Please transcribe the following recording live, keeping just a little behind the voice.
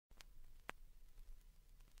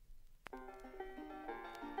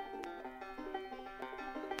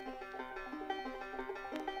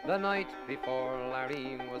The night before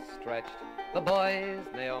Larry was stretched, the boys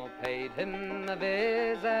now paid him a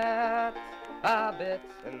visit. A bit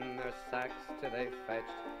in their sacks till they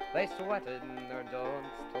fetched, they sweated in their duds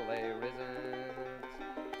till they riset.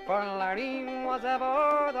 For Larry was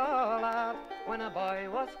ever the lad, when a boy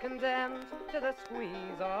was condemned to the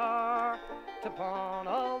squeezer, to pawn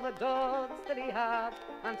all the duds that he had,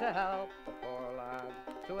 and to help the poor lad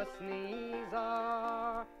to a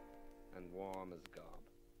sneezer. And warm as gob,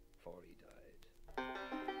 for he died.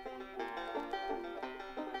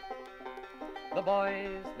 The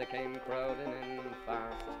boys, they came crowding in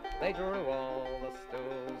fast, they drew all the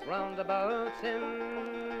stools round about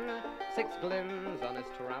him. 6 glims on his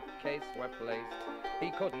trap case were placed,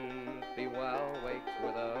 he couldn't be well waked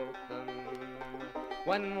without them.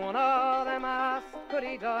 When one of them asked could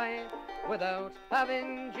he die without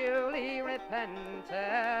having duly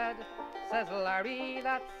repented, says Larry,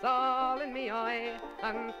 that's all in me eye,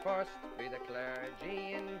 and first be the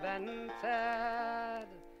clergy invented,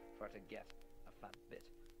 for to get a fat bit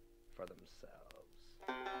for themselves.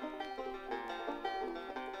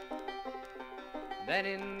 Then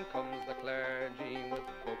in comes the clergy with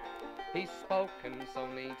book, he's spoken so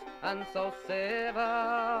neat and so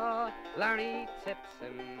civil. Larry tips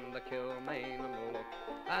him the Kilmainham look,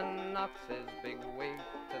 and knocks his big wig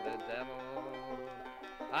to the devil.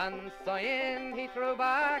 And sighing he threw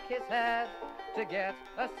back his head to get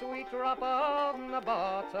a sweet drop of the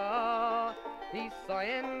bottle. He's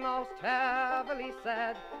sighing most heavily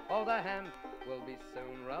said, oh, the hemp will be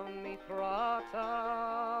soon round me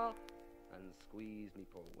throttle, and squeezed me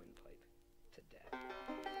poor windpipe to death.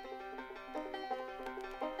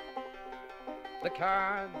 The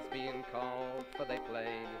cards being called for they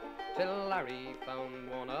played, till Larry found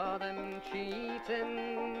one of them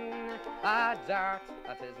cheating. A dart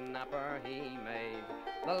at his napper he made,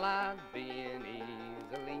 the lad being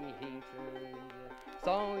easily heated.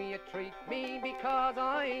 So you treat me because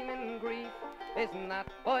I'm in grief, isn't that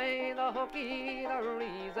by the hooky the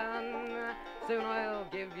reason? Soon I'll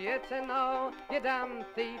give you to know, you damn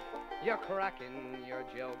thief, you're cracking your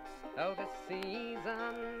jokes out of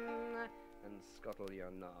season, and scuttle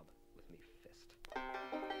your knob with me fist.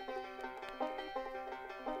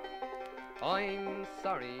 I'm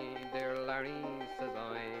sorry, dear Larry, says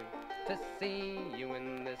I, to see you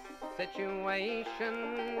in this situation,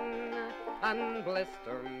 and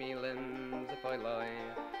blister me limbs if I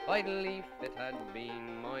lie, I'd lief it had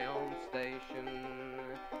been my own station.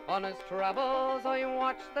 On his travels I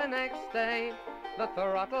watched the next day, the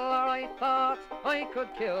throttler I thought I could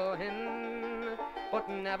kill him, but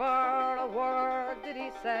never a word did he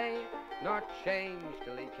say, nor change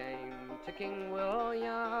till he came to King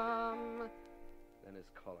William. Then his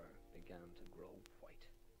colour began to grow white.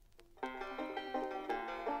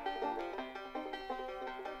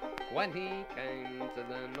 When he came to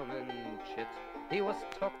the numbing chit, he was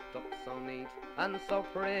tucked up so neat and so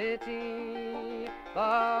pretty,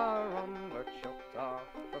 the rumber chucked off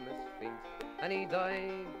from his feet, and he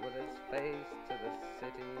died with his face to the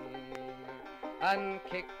city. And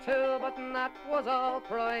kicked too, but that was all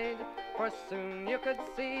pride, for soon you could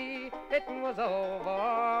see it was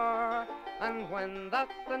over. And when that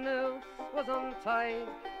the noose was untied,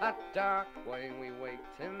 at dark when we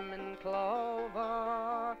waked him in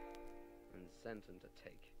clover, and sent him to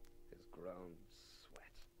take his ground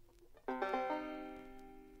sweat.